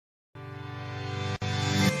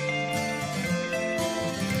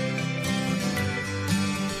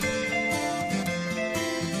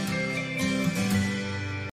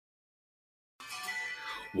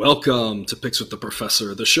Welcome to Picks with the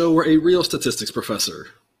Professor, the show where a real statistics professor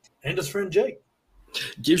and his friend Jake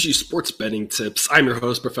gives you sports betting tips. I'm your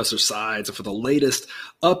host, Professor Sides, and for the latest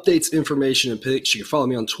updates, information, and picks, you can follow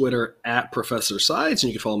me on Twitter at Professor Sides,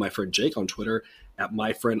 and you can follow my friend Jake on Twitter at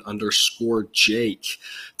myfriend_Jake.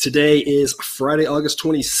 Today is Friday, August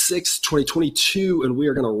 26, 2022, and we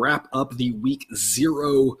are going to wrap up the Week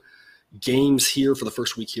 0 games here for the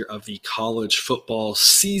first week here of the college football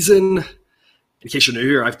season. In case you're new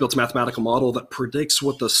here, I've built a mathematical model that predicts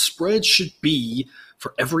what the spread should be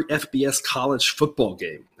for every FBS college football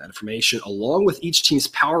game. That information, along with each team's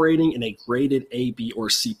power rating and a graded A, B, or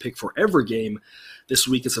C pick for every game this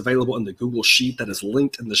week, is available in the Google Sheet that is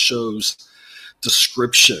linked in the show's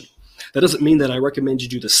description. That doesn't mean that I recommend you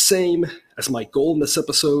do the same, as my goal in this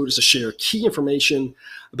episode is to share key information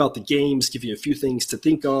about the games, give you a few things to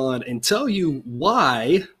think on, and tell you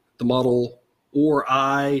why the model or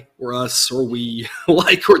I or us or we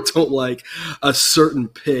like or don't like a certain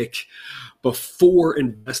pick before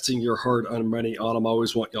investing your hard-earned money on them. I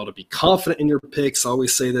always want y'all to be confident in your picks. I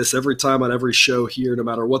always say this every time on every show here, no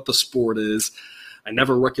matter what the sport is. I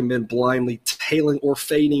never recommend blindly tailing or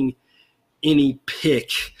fading any pick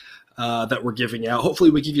that we're giving out.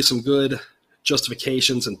 Hopefully we give you some good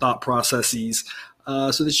justifications and thought processes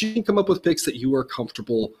so that you can come up with picks that you are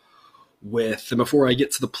comfortable with. And before I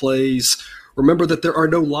get to the plays, remember that there are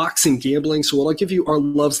no locks in gambling, so I'll give you our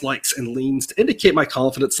loves, likes, and leans to indicate my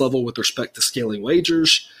confidence level with respect to scaling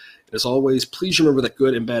wagers. And as always, please remember that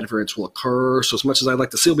good and bad variance will occur. So as much as I'd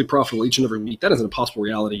like to see it be profitable each and every week, that is an impossible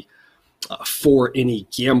reality for any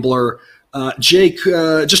gambler. Jake,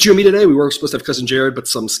 just you and me today. We were supposed to have cousin Jared, but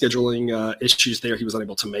some scheduling issues there. He was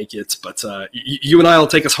unable to make it. But you and I will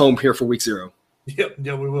take us home here for Week 0. Yep,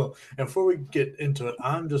 yeah, we will. And before we get into it,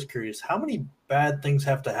 I'm just curious, how many bad things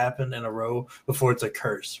have to happen in a row before it's a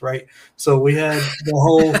curse, right? So we had the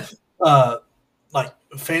whole like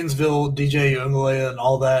Fansville, DJ Ungalea and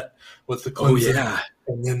all that with the Clemson. Oh, yeah.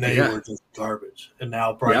 And then they were just garbage. And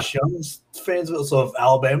now Bryce Young's Fansville. So if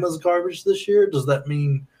Alabama's garbage this year, does that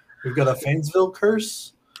mean we've got a Fansville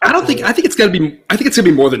curse? I think it's gonna be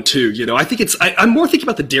more than 2. You know, I think I'm more thinking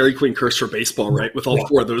about the Dairy Queen curse for baseball, right? With all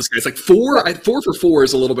 4 of those guys, like 4 for 4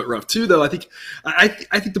 is a little bit rough too, though. I think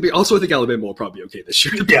Alabama will probably be okay this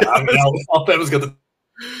year. Yeah, I mean, Alabama's got to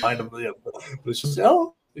find them. Yeah, but it's just I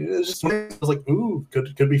was like, ooh,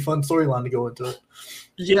 could be fun storyline to go into it.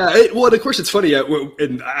 Yeah, and of course it's funny,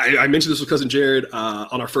 and I mentioned this with cousin Jared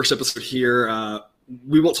on our first episode here.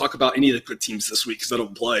 We won't talk about any of the good teams this week because they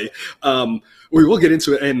don't play. We will get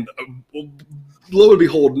into it, and lo and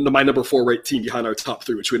behold, my number 4 ranked team behind our top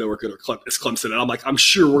 3, which we know are good, is Clemson. And I'm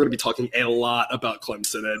sure we're going to be talking a lot about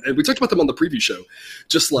Clemson. And we talked about them on the preview show,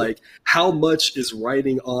 just like how much is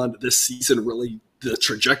riding on this season really the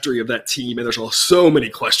trajectory of that team, and there's so many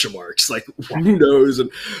question marks. Like, who knows? And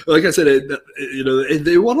like I said, I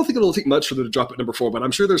don't think it'll take much for them to drop at number 4, but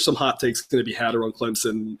I'm sure there's some hot takes going to be had around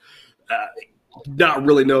Clemson. Not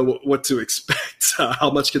really know what to expect. How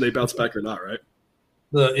much can they bounce back or not, right?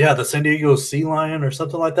 The San Diego Sea Lion or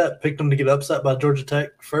something like that picked them to get upset by Georgia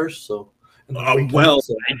Tech first. So, I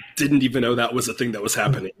didn't even know that was a thing that was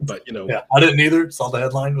happening. But yeah, I didn't either. Saw the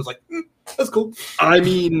headline, was like, that's cool. I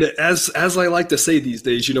mean, as I like to say these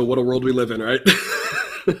days, what a world we live in, right?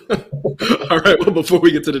 All right, well, before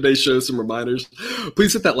we get to today's show, some reminders.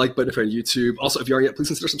 Please hit that like button if you're on YouTube. Also, if you aren't yet, please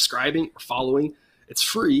consider subscribing or following. It's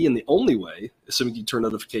free, and the only way is so you turn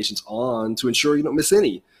notifications on to ensure you don't miss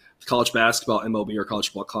any college basketball, MLB, or college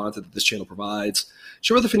football content that this channel provides.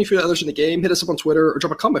 Share with any others in the game. Hit us up on Twitter or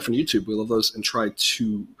drop a comment from YouTube. We love those and try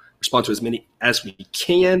to respond to as many as we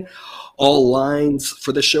can. All lines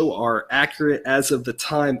for the show are accurate as of the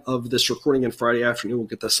time of this recording on Friday afternoon. We'll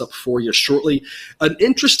get this up for you shortly. An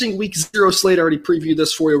interesting Week 0 slate. I already previewed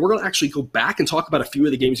this for you. We're going to actually go back and talk about a few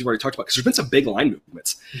of the games you've already talked about because there's been some big line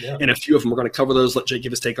movements. Yeah. And a few of them, we're going to cover those, let Jake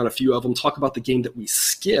give his take on a few of them, talk about the game that we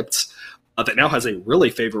skipped that now has a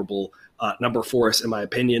really favorable number for us, in my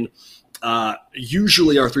opinion.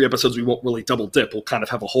 Usually our 3 episodes, we won't really double dip. We'll kind of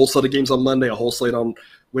have a whole slate of games on Monday, a whole slate on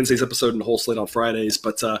Wednesday's episode, and a whole slate on Fridays.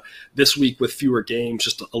 But this week with fewer games,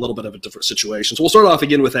 just a little bit of a different situation. So we'll start off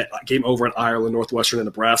again with that game over in Ireland, Northwestern and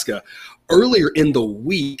Nebraska. Earlier in the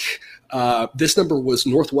week, this number was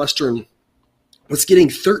Northwestern was getting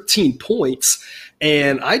 13 points.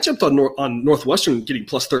 And I jumped on Northwestern getting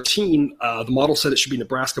plus 13. The model said it should be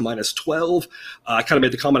Nebraska minus 12. I kind of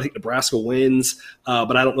made the comment, I think Nebraska wins,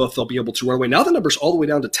 but I don't know if they'll be able to run away. Now the number's all the way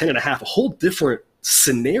down to 10.5, a whole different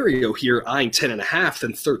scenario here, eyeing 10.5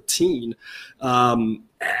 than 13. And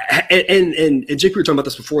Jake, we were talking about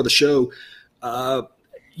this before the show.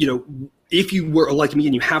 if you were like me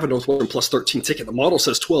and you have a Northwestern plus 13 ticket, the model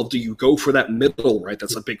says 12. Do you go for that middle, right?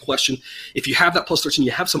 That's a big question. If you have that plus 13,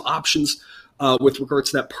 you have some options with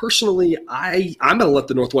regards to that. Personally, I'm going to let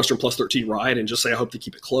the Northwestern plus 13 ride and just say I hope they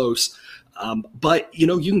keep it close. But, you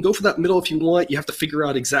can go for that middle if you want. You have to figure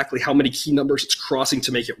out exactly how many key numbers it's crossing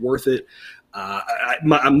to make it worth it.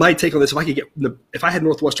 My take on this, if I had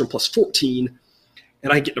Northwestern plus 14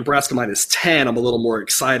 and I get Nebraska minus 10, I'm a little more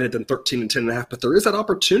excited than 13 and 10.5. But there is that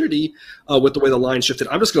opportunity with the way the line shifted.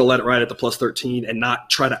 I'm just going to let it ride at the plus 13 and not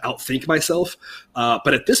try to outthink myself.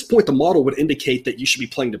 But at this point, the model would indicate that you should be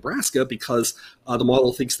playing Nebraska because the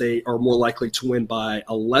model thinks they are more likely to win by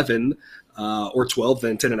 11 or 12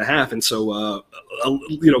 than 10.5. And so,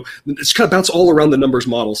 it's kind of bounce all around the numbers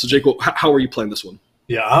model. So, Jake, how are you playing this one?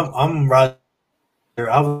 Yeah, I'm right there.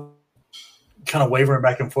 I was kind of wavering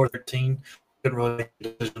back and forth 13. Couldn't really make a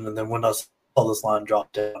decision, and then when I saw this line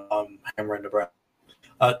drop down, I'm hammering Nebraska.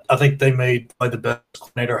 I think they made probably the best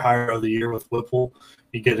coordinator hire of the year with Whipple.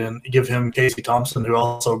 You give him Casey Thompson, who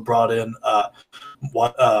also brought in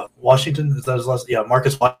Washington. Is that his last? Yeah,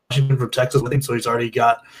 Marcus Washington from Texas with him. So he's already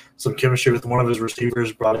got some chemistry with one of his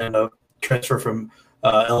receivers. Brought in a transfer from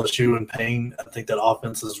LSU and Payne. I think that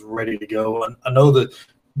offense is ready to go. And I know that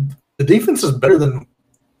the defense is better than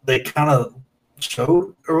they kind of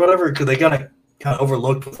showed or whatever, because they got kind of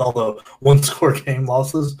overlooked with all the one-score game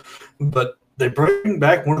losses. But they bring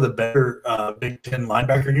back one of the better Big Ten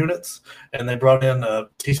linebacker units, and they brought in a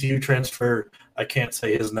TCU transfer. I can't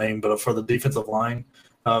say his name, but for the defensive line.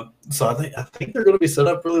 So I think they're going to be set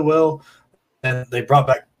up really well. And they brought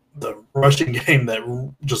back the rushing game that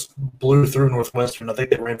just blew through Northwestern. I think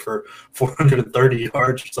they ran for 430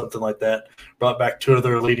 yards or something like that. Brought back two of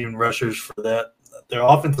their leading rushers for that. Their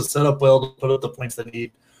offense is set up well to put up the points they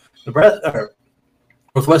need.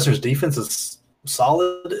 Northwestern's defense is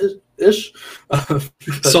solid-ish.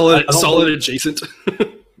 Solid adjacent.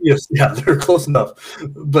 Yes, yeah, they're close enough.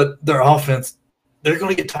 But their offense, they're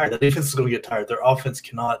going to get tired. The defense is going to get tired. Their offense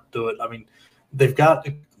cannot do it. I mean, they've got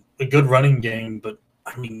a good running game, but,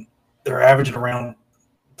 I mean, they're averaging around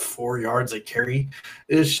 4 yards a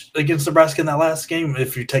carry-ish against Nebraska in that last game.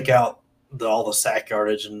 If you take out all the sack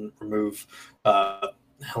yardage and remove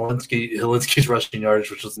Helinski's rushing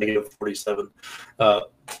yards, which was negative 47,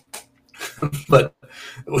 but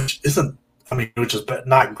which is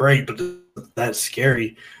not great, but that's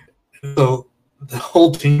scary. So the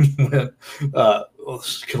whole team went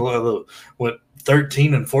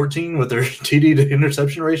 13 and 14 with their TD to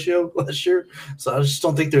interception ratio last year. So I just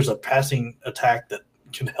don't think there's a passing attack that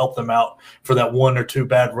can help them out for that one or two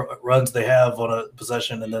bad runs they have on a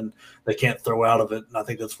possession, and then they can't throw out of it. And I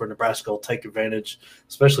think that's where Nebraska will take advantage,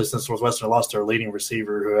 especially since Northwestern lost their leading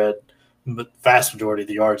receiver who had the vast majority of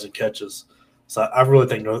the yards and catches. So I really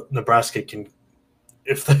think Nebraska can,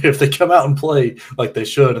 if they come out and play like they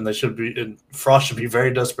should, and Frost should be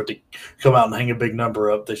very desperate to come out and hang a big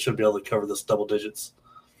number up, they should be able to cover this double digits.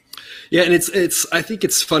 Yeah, and I think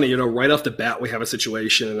it's funny, right off the bat we have a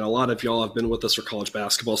situation, and a lot of y'all have been with us for college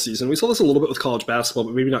basketball season. We saw this a little bit with college basketball,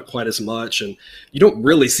 but maybe not quite as much, and you don't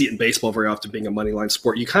really see it in baseball very often being a money line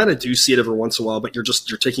sport. You kind of do see it every once in a while, but you're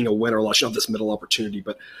taking a win or loss. You have this middle opportunity,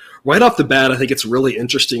 but right off the bat, I think it's really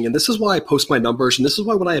interesting, and this is why I post my numbers, and this is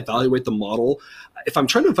why when I evaluate the model, if I'm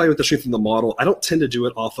trying to evaluate the strength of the model, I don't tend to do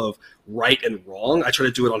it off of right and wrong. I try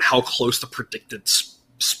to do it on how close the predicted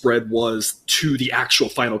spread was to the actual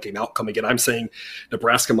final game outcome. Again, I'm saying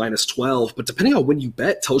Nebraska minus 12, but depending on when you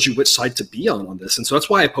bet tells you which side to be on this. And so that's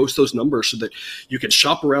why I post those numbers so that you can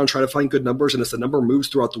shop around, try to find good numbers. And as the number moves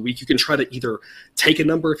throughout the week, you can try to either take a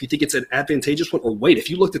number if you think it's an advantageous one, or wait, if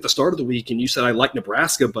you looked at the start of the week and you said, I like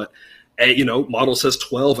Nebraska, but model says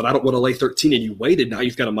 12 and I don't want to lay 13, and you waited, now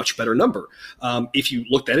you've got a much better number. If you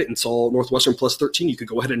looked at it and saw Northwestern plus 13, you could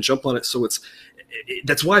go ahead and jump on it. So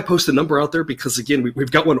that's why I post the number out there, because again,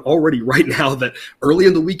 we've got one already right now that early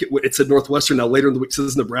in the week it said Northwestern, now later in the week it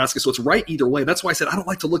says Nebraska. So it's right either way. That's why I said I don't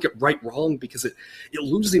like to look at right wrong, because it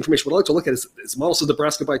loses the information. What I like to look at is model says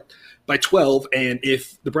Nebraska by 12, and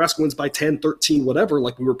if Nebraska wins by 10, 13, whatever,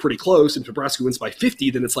 like we were pretty close, and if Nebraska wins by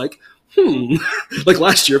 50, then it's like, like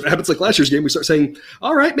last year, if it happens like last year's game, we start saying,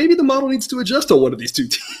 all right, maybe the model needs to adjust on one of these two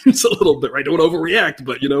teams a little bit, right? Don't overreact,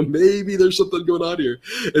 but maybe there's something going on here.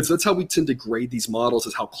 And so that's how we tend to grade these models,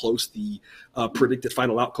 is how close the predicted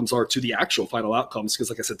final outcomes are to the actual final outcomes. Because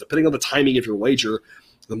like I said, depending on the timing of your wager,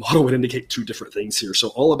 the model would indicate two different things here. So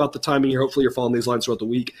all about the timing here. Hopefully you're following these lines throughout the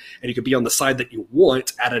week, and you could be on the side that you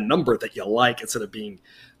want at a number that you like, instead of being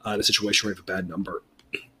in a situation where you have a bad number.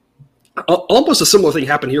 Almost a similar thing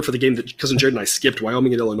happened here for the game that Cousin Jared and I skipped,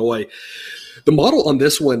 Wyoming and Illinois. The model on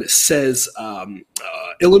this one says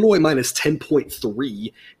Illinois minus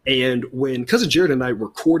 10.3. And when Cousin Jared and I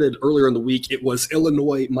recorded earlier in the week, it was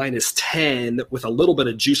Illinois minus 10 with a little bit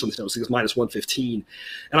of juice on the nose. It was minus 115.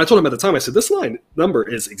 And I told him at the time, I said, this line number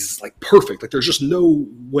is like perfect. Like there's just no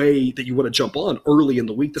way that you want to jump on early in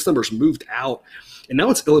the week. This number's moved out. And now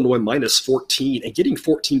it's Illinois minus 14. And getting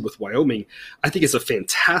 14 with Wyoming, I think is a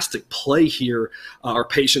fantastic play here. Our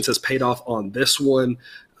patience has paid off on this one.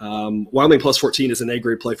 Wyoming plus 14 is an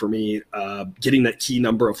A-grade play for me. Getting that key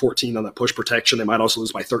number of 14 on that push protection. They might also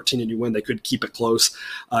lose by 13 and you win. They could keep it close.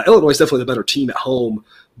 Illinois is definitely the better team at home,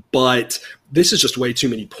 but this is just way too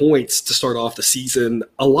many points to start off the season.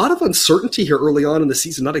 A lot of uncertainty here early on in the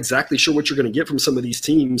season. Not exactly sure what you're going to get from some of these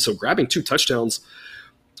teams. So grabbing 2 touchdowns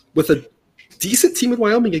with a decent team in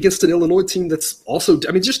Wyoming against an Illinois team that's also,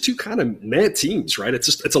 I mean, just 2 kind of mad teams, right?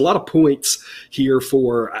 It's a lot of points here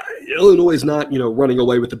for Illinois is not, running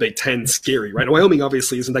away with the Big Ten scary, right? Wyoming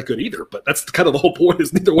obviously isn't that good either, but that's kind of the whole point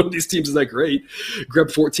is neither one of these teams is that great.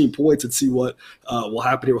 Grab 14 points and see what will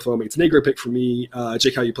happen here with Wyoming. It's an A-grade pick for me.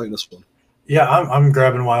 Jake, how are you playing this one? Yeah, I'm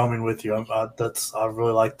grabbing Wyoming with you. I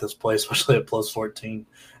really like this play, especially at plus 14.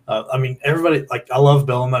 I mean, everybody, I love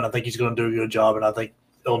Bielema. I think he's going to do a good job, and I think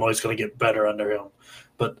Illinois is going to get better under him.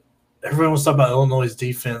 But everyone was talking about Illinois'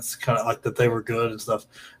 defense, kind of like that they were good and stuff.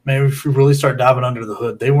 Man, if we really start diving under the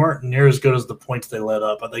hood, they weren't near as good as the points they let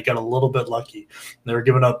up. But they got a little bit lucky. They were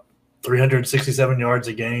giving up 367 yards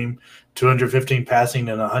a game, 215 passing,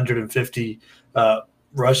 and 150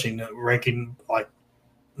 rushing, ranking like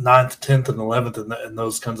 9th, 10th, and 11th in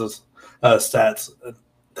those kinds of stats.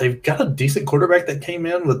 They've got a decent quarterback that came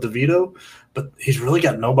in with DeVito, but he's really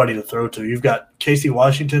got nobody to throw to. You've got Casey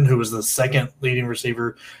Washington, who was the second leading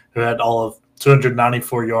receiver, who had all of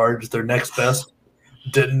 294 yards. Their next best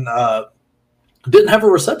didn't have a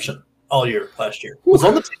reception all year last year. Was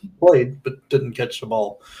on the team, played, but didn't catch the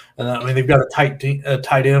ball. And they've got a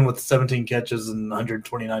tight end with 17 catches and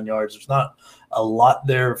 129 yards. There's not a lot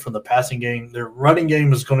there from the passing game. Their running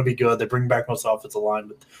game is going to be good. They bring back most offensive line,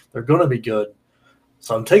 but they're going to be good.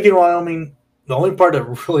 So I'm taking Wyoming. The only part that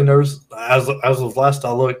really nerves, as of last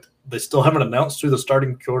I looked, they still haven't announced who the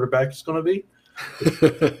starting quarterback is going to be.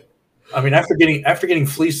 I mean, after getting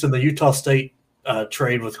fleeced in the Utah State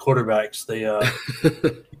trade with quarterbacks, they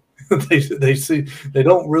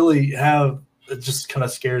don't really have. It just kind of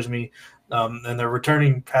scares me. And their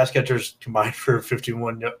returning pass catchers combined for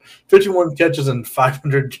 51 catches and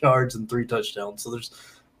 500 yards and 3 touchdowns. So there's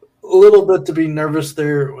a little bit to be nervous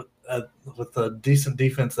there with the decent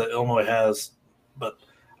defense that Illinois has, but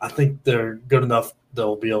I think they're good enough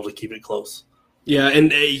they'll be able to keep it close. Yeah,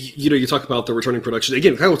 and you talk about the returning production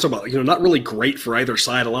again. Kind of talk about not really great for either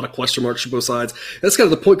side. A lot of question marks for both sides. That's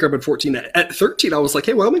kind of the point. Grabbing 14 at 13, I was like,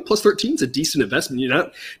 hey, Wyoming plus 13 is a decent investment. Now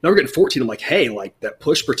we're getting 14. I'm like, hey, like that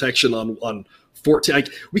push protection on 14.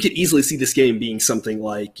 We could easily see this game being something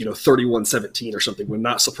like 31-17 or something. Would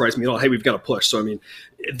not surprise me at all. Hey, we've got a push. So I mean,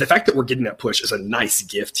 the fact that we're getting that push is a nice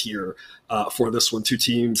gift here for this one. 2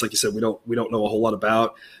 teams, like you said, we don't know a whole lot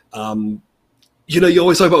about. You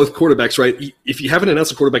always talk about with quarterbacks, right? If you haven't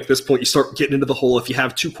announced a quarterback at this point, you start getting into the whole, if you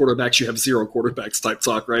have 2 quarterbacks, you have 0 quarterbacks type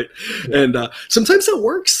talk, right? Yeah. And sometimes that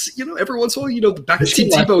works, every once in a while, back to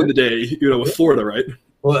Tebow in the day, with Florida, right?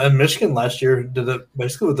 Well, and Michigan last year did it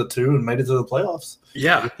basically with the 2 and made it to the playoffs.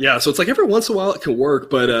 Yeah. So it's like every once in a while it can work,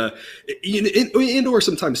 but or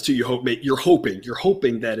sometimes too, you're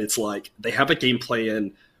hoping that it's like they have a game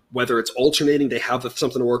plan, whether it's alternating, they have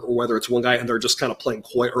something to work, or whether it's one guy and they're just kind of playing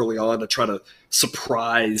coy early on to try to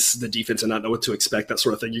surprise the defense and not know what to expect, that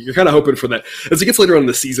sort of thing. You're kind of hoping for that. As it gets later on in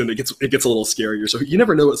the season, it gets a little scarier. So you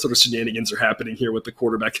never know what sort of shenanigans are happening here with the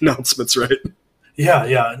quarterback announcements, right?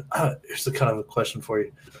 Yeah. Here's the kind of a question for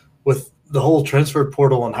you. With the whole transfer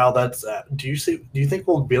portal and how that's at, do you think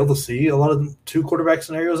we'll be able to see a lot of 2 quarterback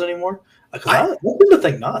scenarios anymore? Because I tend to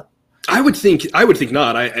think not. I would think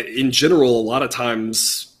not. In general, a lot of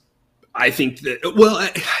times I think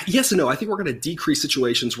that, yes and no. I think we're going to decrease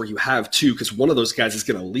situations where you have 2 because one of those guys is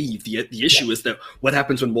going to leave. The issue is that what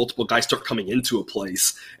happens when multiple guys start coming into a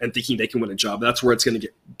place and thinking they can win a job. That's where it's going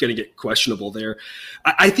to get questionable there.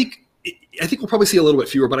 I think we'll probably see a little bit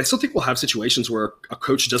fewer, but I still think we'll have situations where a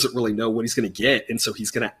coach doesn't really know what he's going to get, and so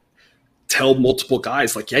he's going to tell multiple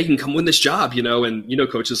guys like, yeah, you can come win this job,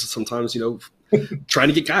 and coaches sometimes, trying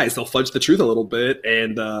to get guys, they'll fudge the truth a little bit.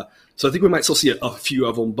 And so I think we might still see a few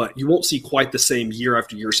of them, but you won't see quite the same year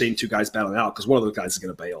after year seeing 2 guys battling out because one of those guys is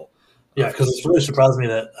going to bail. Yeah, because it's really surprised me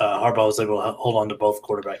that Harbaugh was able to hold on to both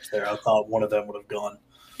quarterbacks there. I thought one of them would have gone.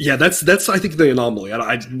 Yeah, that's I think the anomaly.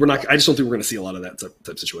 I just don't think we're going to see a lot of that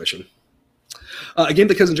type situation. A game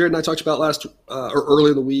that Cousin Jared and I talked about earlier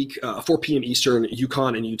in the week, 4 p.m. Eastern,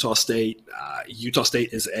 UConn and Utah State. Utah State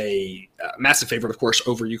is a massive favorite, of course,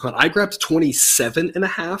 over UConn. I grabbed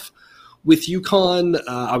 27.5 with UConn.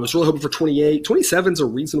 I was really hoping for 28. 27 is a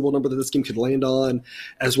reasonable number that this game could land on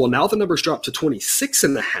as well. Now the number's dropped to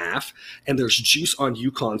 26.5, and there's juice on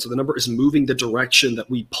UConn, so the number is moving the direction that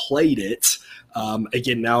we played it.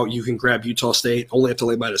 Again, now you can grab Utah State, only have to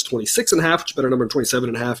lay minus 26.5, which is a better number than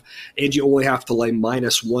 27.5, and you only have to lay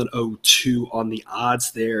minus 102 on the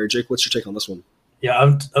odds there. Jake, what's your take on this one?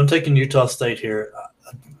 Yeah, I'm taking Utah State here.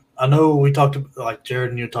 I know we talked, like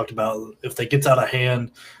Jared and you talked about, if they gets out of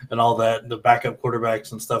hand and all that, the backup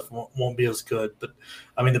quarterbacks and stuff won't be as good. But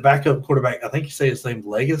I mean, the backup quarterback, I think you say his name,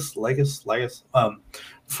 Legas,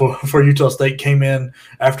 for Utah State, came in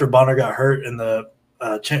after Bonner got hurt in the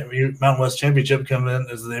Mountain West Championship, come in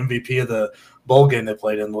as the MVP of the bowl game they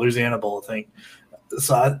played in, the Louisiana Bowl, I think.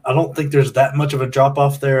 So I don't think there's that much of a drop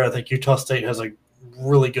off there. I think Utah State has a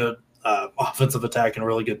really good offensive attack and a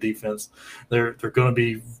really good defense. They're going to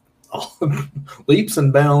be leaps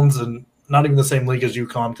and bounds, and not even the same league as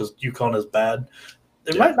UConn, because UConn is bad.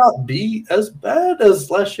 They might not be as bad as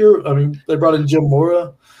last year. I mean, they brought in Jim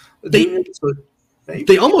Mora. They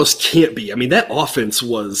almost can't be. I mean, that offense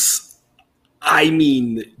was,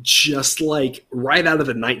 just like right out of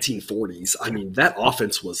the 1940s. I mean, that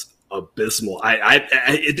offense was abysmal.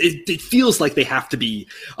 It feels like they have to be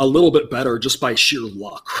a little bit better just by sheer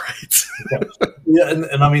luck, right? Yeah,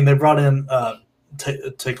 and I mean, they brought in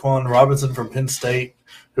Taquan Robinson from Penn State,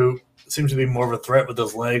 who seems to be more of a threat with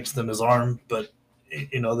his legs than his arm, but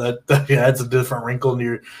that adds a different wrinkle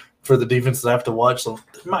for the defense to have to watch. So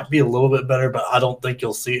it might be a little bit better, but I don't think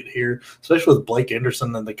you'll see it here, especially with Blake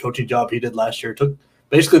Anderson and the coaching job he did last year. Took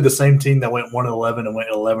basically the same team that went 1-11 and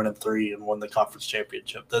went 11-3 and won the conference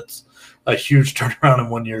championship. That's a huge turnaround in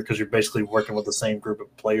 1 year because you're basically working with the same group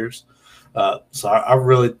of players. So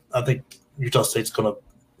I think Utah State's going to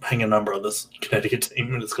hang a number on this Connecticut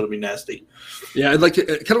team, and it's going to be nasty. Yeah, I'd like to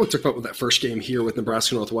kind of what we talked about with that first game here with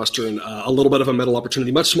Nebraska Northwestern, a little bit of a medal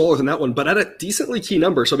opportunity, much smaller than that one, but at a decently key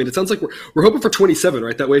number. So, I mean, it sounds like we're hoping for 27,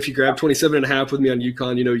 right? That way, if you grab 27.5 with me on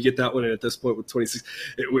UConn, you get that one, and at this point with 26,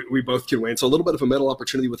 we both can win. So a little bit of a medal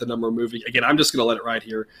opportunity with the number moving. Again, I'm just going to let it ride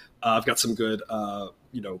here. I've got some good, a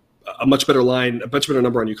much better line, a much better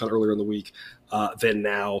number on UConn earlier in the week than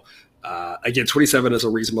now. Again, 27 is a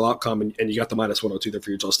reasonable outcome, and you got the minus 102 there for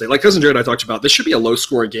Utah State. Like Cousin Jared and I talked about, this should be a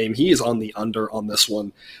low-scoring game. He is on the under on this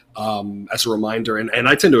one as a reminder, and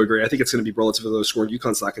I tend to agree. I think it's going to be relatively low-scoring.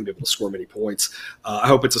 UConn's not going to be able to score many points. I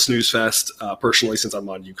hope it's a snooze fest, personally, since I'm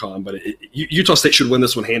on UConn, but Utah State should win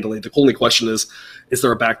this one handily. The only question is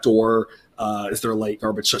there a backdoor? Is there a late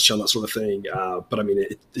garbage touchdown, that sort of thing? But, I mean,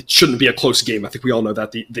 it shouldn't be a close game. I think we all know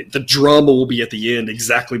that. The drama will be at the end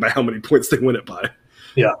exactly by how many points they win it by.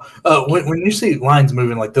 Yeah. When you see lines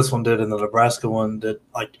moving like this one did and the Nebraska one,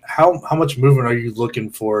 how much movement are you looking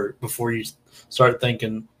for before you start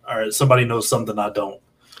thinking, all right, somebody knows something I don't?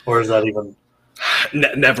 Or is that even –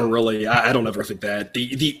 Never really. I don't ever think that.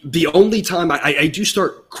 The only time I do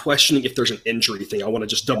start questioning if there's an injury thing, I want to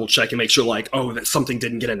just double check and make sure that something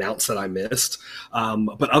didn't get announced that I missed.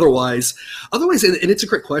 But otherwise, and it's a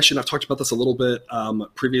great question. I've talked about this a little bit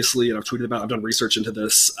previously, and I've tweeted about. I've done research into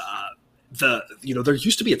this. There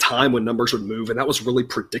used to be a time when numbers would move, and that was really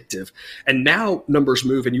predictive. And now numbers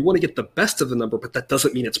move, and you want to get the best of the number, but that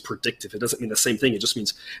doesn't mean it's predictive. It doesn't mean the same thing. It just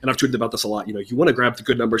means, and I've tweeted about this a lot, you want to grab the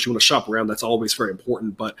good numbers, you want to shop around. That's always very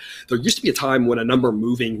important. But there used to be a time when a number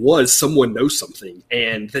moving was someone knows something,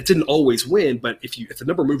 and that didn't always win. But if the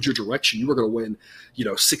number moved your direction, you were going to win,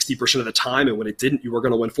 60% of the time. And when it didn't, you were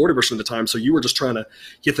going to win 40% of the time. So you were just trying to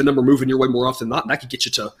get the number moving your way more often than not. And that could get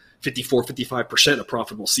you to 54, 55% a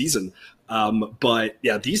profitable season. But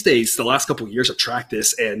yeah, these days, the last couple of years I've tracked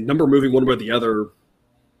this, and number moving one way or the other,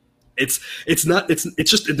 it's just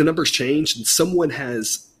the numbers changed, and someone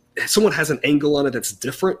has an angle on it that's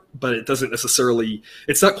different, but it doesn't necessarily,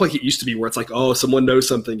 it's not quite like it used to be where it's like, oh, someone knows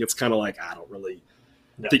something. It's kind of like, I don't really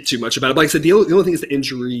think too much about it. But like I said, the only thing is the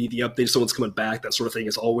injury, the update, someone's coming back, that sort of thing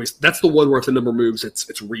is always, that's the one where if the number moves,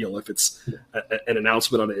 it's real. If it's an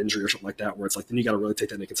announcement on an injury or something like that, where it's like, then you got to really take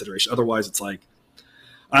that into consideration. Otherwise, it's like,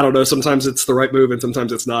 I don't know, sometimes it's the right move and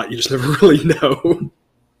sometimes it's not. You just never really know.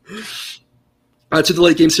 To the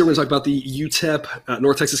late games here, we're going to talk about the UTEP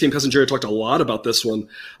North Texas game. Cousin Jared talked a lot about this one.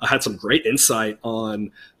 I had some great insight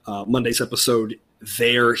on Monday's episode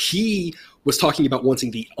there. He was talking about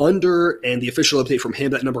wanting the under, and the official update from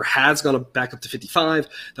him, that number has gone back up to 55.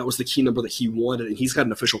 That was the key number that he wanted, and he's got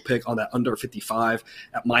an official pick on that under 55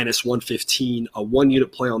 at minus 115, a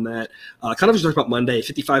 1-unit play on that. Kind of as we talked about Monday,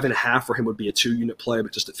 55.5 for him would be a 2-unit play,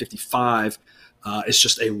 but just at 55, it's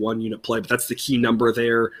just a 1-unit play. But that's the key number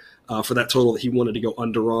there. For that total that he wanted to go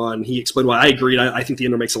under on. He explained why. I agreed. I think the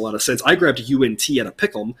under makes a lot of sense. I grabbed UNT at a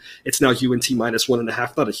pick'em. It's now UNT minus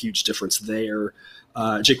 1.5. Not a huge difference there.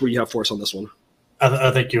 Jake, what do you have for us on this one? I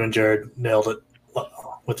think you and Jared nailed it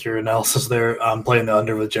with your analysis there. I'm playing the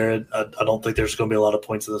under with Jared. I don't think there's going to be a lot of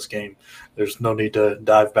points in this game. There's no need to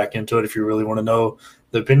dive back into it if you really want to know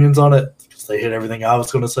the opinions on it, because they hit everything I was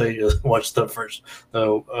going to say. Watch the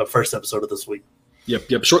first episode of this week.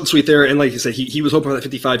 Yep. Short and sweet there. And like you said, he was hoping for that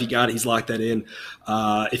 55. He got it. He's locked that in.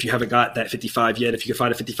 If you haven't got that 55 yet, if you can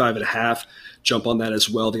find a 55.5, jump on that as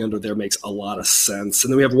well. The under there makes a lot of sense.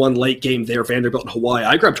 And then we have one late game there, Vanderbilt and Hawaii.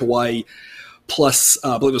 I grabbed Hawaii plus,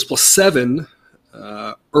 I believe it was plus 7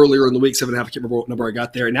 earlier in the week, 7.5. I can't remember what number I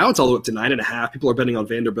got there. And now it's all the way up to 9.5. People are betting on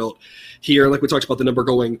Vanderbilt here. Like we talked about, the number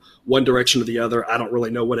going one direction or the other. I don't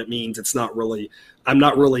really know what it means. I'm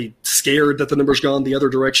not really scared that the number's gone the other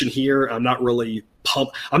direction here. I'm not really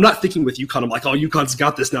pumped. I'm not thinking with UConn. I'm like, oh, UConn's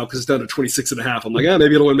got this now because it's down to 26.5. I'm like,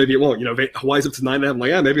 maybe it'll win, maybe it won't. Hawaii's up to 9.5. I'm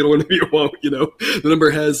like, maybe it'll win, maybe it won't. The number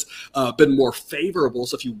has been more favorable.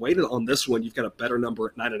 So if you waited on this one, you've got a better number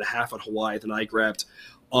at 9.5 on Hawaii than I grabbed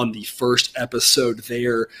on the first episode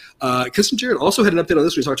there. Cousin Jared also had an update on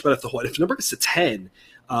this. We talked about if the number gets to 10,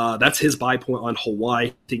 that's his buy point on Hawaii.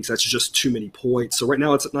 He thinks that's just too many points. So right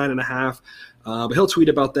now it's at 9.5. But he'll tweet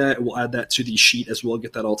about that, and we'll add that to the sheet as well.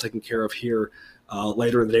 Get that all taken care of here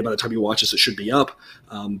later in the day. By the time you watch this, it should be up.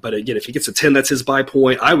 But again, if he gets a 10, that's his buy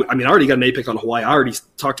point. I already got an A pick on Hawaii. I already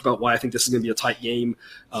talked about why I think this is going to be a tight game.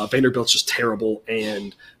 Vanderbilt's just terrible,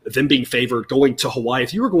 and them being favored going to Hawaii.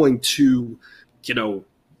 If you were going to,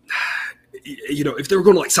 if they were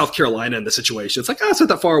going to like South Carolina in the situation, it's like, it's not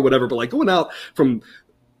that far or whatever. But like going out from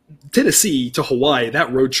Tennessee to Hawaii,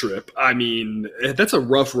 that road trip, that's a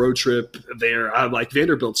rough road trip there. I'm like,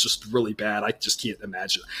 Vanderbilt's just really bad. I just can't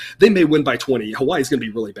imagine. They may win by 20. Hawaii's going to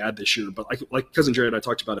be really bad this year, but like Cousin Jared and I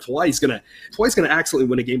talked about, if Hawaii's going to accidentally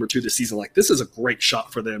win a game or two this season, like this is a great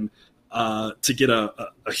shot for them to get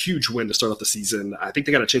a huge win to start off the season. I think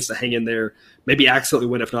they got a chance to hang in there, maybe accidentally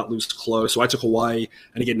win, if not lose close. So I took Hawaii,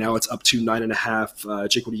 and again, now it's up to 9.5.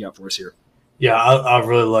 Jake, what do you got for us here? Yeah, I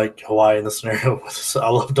really like Hawaii in this scenario. I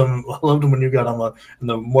loved them when you got them. And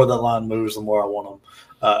the more that line moves, the more I want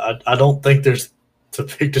them. I don't think there's a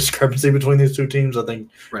big discrepancy between these two teams. I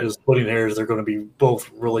think just splitting hairs, they're going to be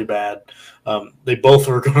both really bad. They both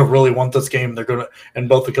are going to really want this game. And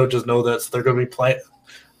both the coaches know that, so they're going to be playing.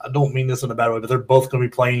 I don't mean this in a bad way, but they're both going to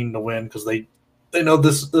be playing to win because they know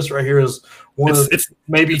this right here is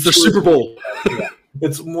maybe the Super Bowl. Yeah,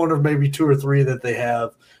 it's one of maybe 2 or 3 that they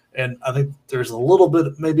have. And I think there's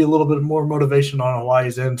maybe a little bit more motivation on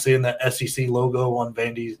Hawaii's end, seeing that SEC logo on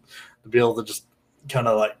Vandy to be able to just kind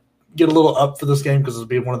of like get a little up for this game because it'll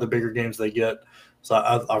be one of the bigger games they get. So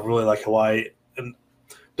I really like Hawaii. And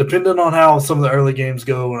depending on how some of the early games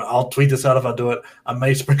go, and I'll tweet this out if I do it, I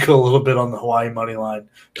may sprinkle a little bit on the Hawaii money line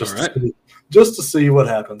just to see what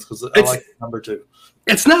happens because I like number 2.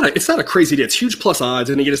 It's not a crazy day. It's huge plus odds.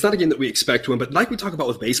 And again, it's not a game that we expect to win. But like we talk about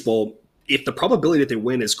with baseball, if the probability that they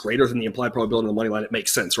win is greater than the implied probability on the money line, it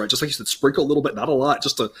makes sense, right? Just like you said, sprinkle a little bit, not a lot,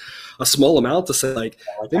 just a small amount to say, like,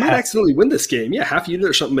 they might accidentally win this game. Yeah, half a unit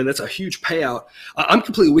or something, and that's a huge payout. I'm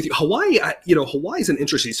completely with you. Hawaii, Hawaii's an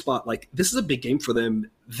interesting spot. Like, this is a big game for them.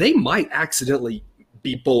 They might accidentally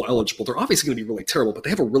be bowl eligible. They're obviously going to be really terrible, but they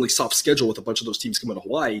have a really soft schedule with a bunch of those teams coming to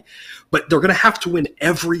Hawaii. But they're going to have to win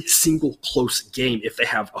every single close game if they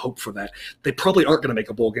have a hope for that. They probably aren't going to make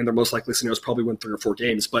a bowl game. Their most likely scenario is probably win 3 or 4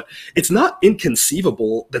 games. But it's not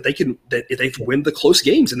inconceivable that if they win the close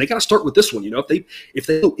games, and they got to start with this one. If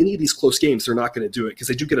they know any of these close games, they're not going to do it because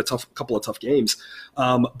they do get a couple of tough games.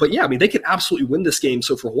 But yeah, they could absolutely win this game.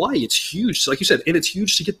 So for Hawaii, it's huge, like you said, and it's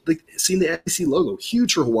huge to get seeing the SEC logo.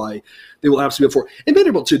 Huge for Hawaii. They will absolutely be up for it. And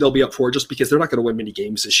Vanderbilt, too, they'll be up for it just because they're not going to win many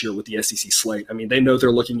games this year with the SEC slate. They know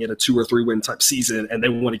they're looking at a 2 or 3 win type season, and they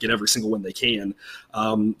want to get every single win they can.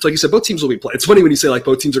 So like you said, both teams will be playing. It's funny when you say, like,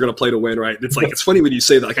 both teams are going to play to win, right? It's like, it's funny when you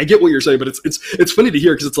say that. Like, I get what you're saying, but it's funny to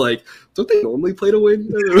hear because it's like, don't they normally play to win?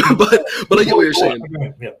 but I get what you're saying.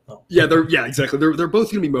 Yeah, exactly. They're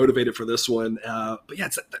both going to be motivated for this one. But yeah,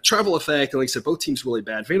 it's that travel effect. And like I said, both teams really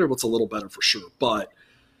bad. Vanderbilt's a little better for sure, but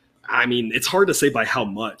it's hard to say by how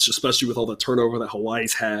much, especially with all the turnover that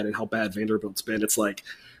Hawaii's had and how bad Vanderbilt's been. It's like,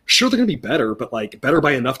 sure, they're going to be better, but like better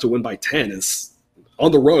by enough to win by 10 is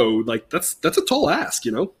on the road. Like that's a tall ask,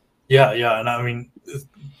 Yeah, and I mean,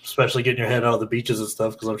 especially getting your head out of the beaches and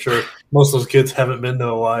stuff, because I'm sure most of those kids haven't been to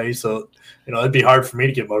Hawaii, so it'd be hard for me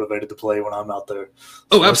to get motivated to play when I'm out there.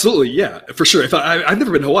 Oh, absolutely, yeah, for sure. If I've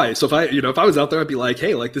never been to Hawaii, so if I was out there, I'd be like,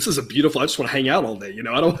 hey, like this is a beautiful. I just want to hang out all day.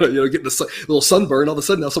 I don't want to get the little sunburn. All of a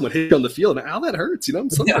sudden, now someone hit you on the field, and that hurts. I'm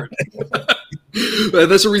sunburned. Yeah.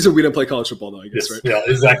 That's the reason we didn't play college football, though. I guess, right? Yeah,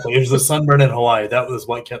 exactly. It was the sunburn in Hawaii. That was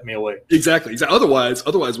what kept me away. Exactly. Otherwise,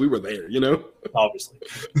 we were there. Obviously.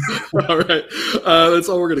 All right. That's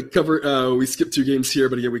all we're going to cover. We skipped 2 games here,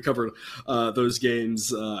 but again, we covered those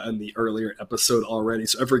games in the earlier episode already.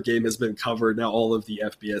 So every game has been covered. Now all of the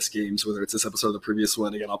FBS games, whether it's this episode or the previous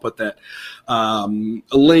one. Again, I'll put that a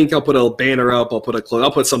link. I'll put a banner up. I'll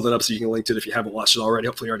put something up so you can link to it if you haven't watched it already.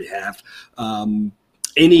 Hopefully you already have.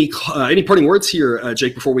 Any parting words here,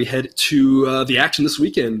 Jake, before we head to the action this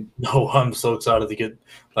weekend? No, I'm so excited to get,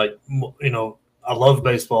 I love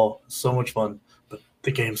baseball. It's so much fun, but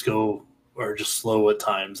the games are just slow at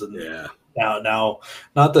times. And yeah. Now,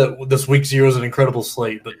 not that this week 0 is an incredible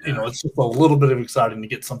slate, but it's just a little bit of exciting to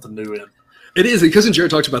get something new in. It is, because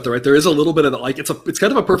Jared talked about that, right? There is a little bit of that, it's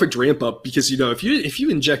kind of a perfect ramp up, because if you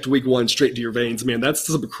inject week 1 straight into your veins, man, that's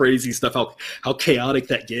some crazy stuff. How chaotic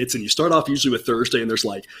that gets, and you start off usually with Thursday, and there's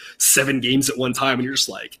 7 games at one time, and you're just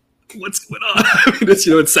like, what's going on? I mean,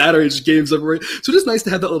 it's Saturday, just games everywhere. So it's nice to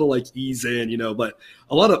have that little ease in, but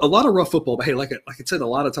a lot of rough football. But hey, like I said a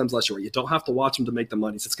lot of times last year, you don't have to watch them to make the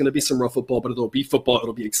money. So it's going to be some rough football, but it'll be football.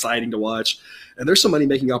 It'll be exciting to watch, and there's some money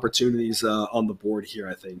making opportunities on the board here,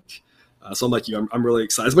 I think. So I'm like you. I'm really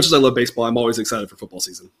excited. As much as I love baseball, I'm always excited for football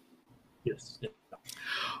season. Yes. Yeah.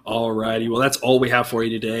 All righty. Well, that's all we have for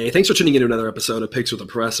you today. Thanks for tuning in to another episode of Picks with the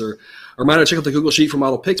Professor. A reminder to check out the Google Sheet for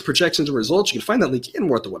model picks, projections, and results. You can find that link and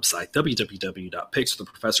more at the website,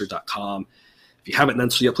 www.pickswiththeprofessor.com. If you haven't done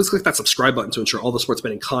so yet, please click that subscribe button to ensure all the sports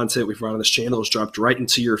betting content we've run on this channel is dropped right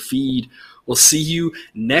into your feed. We'll see you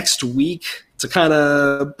next week to kind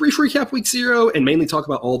of brief recap week 0 and mainly talk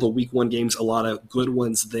about all the week 1 games, a lot of good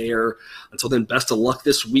ones there. Until then, best of luck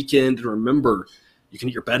this weekend. And remember, you can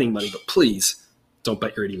get your betting money, but please don't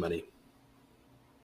bet your any money.